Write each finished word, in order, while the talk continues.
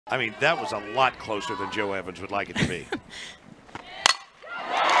I mean, that was a lot closer than Joe Evans would like it to be.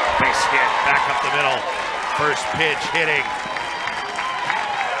 Base hit, back up the middle. First pitch hitting.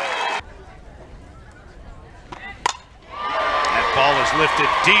 That ball is lifted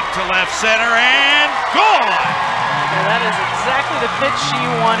deep to left center and gone! Yeah, that is exactly the pitch she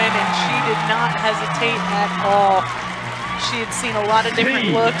wanted, and she did not hesitate at all. She had seen a lot of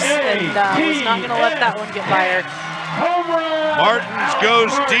different looks and was not going to let that one get by her. Martins goes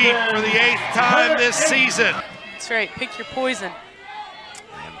deep for the 8th time this season. That's right, pick your poison.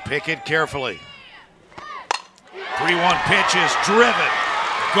 And pick it carefully. 3-1 pitch is driven,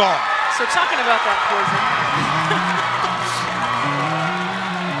 gone. So talking about that poison.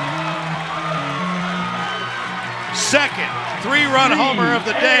 Second 3-run homer of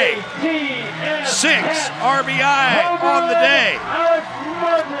the day. 6 RBI on the day.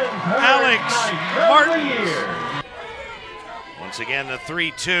 Alex Martins. Once again, the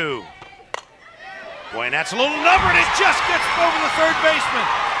 3-2. Boy, and that's a little number, and it just gets over the third baseman.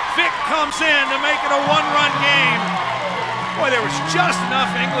 Vick comes in to make it a 1-run game. Boy, there was just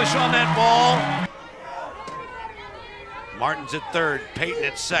enough English on that ball. Martins at third, Payton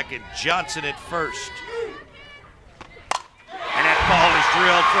at second, Johnson at first. And that ball is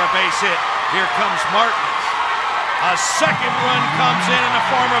drilled for a base hit. Here comes Martins. A second run comes in the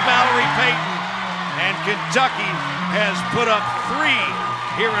form of Valerie Payton. And Kentucky has put up 3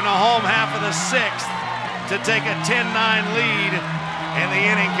 here in the home half of the 6th to take a 10-9 lead, and the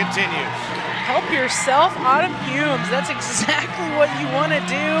inning continues. Help yourself out of Humes. That's exactly what you want to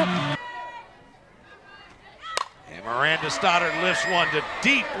do. And Miranda Stoddard lifts one to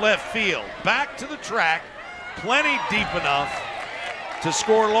deep left field. Back to the track, plenty deep enough to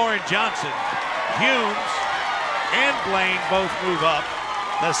score Lauren Johnson. Humes and Blaine both move up.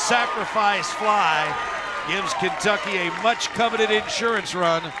 The sacrifice fly gives Kentucky a much-coveted insurance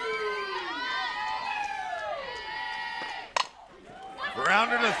run.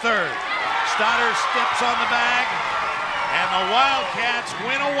 Grounder to third. Stoddard steps on the bag, and the Wildcats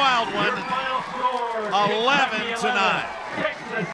win a wild one, 11-9.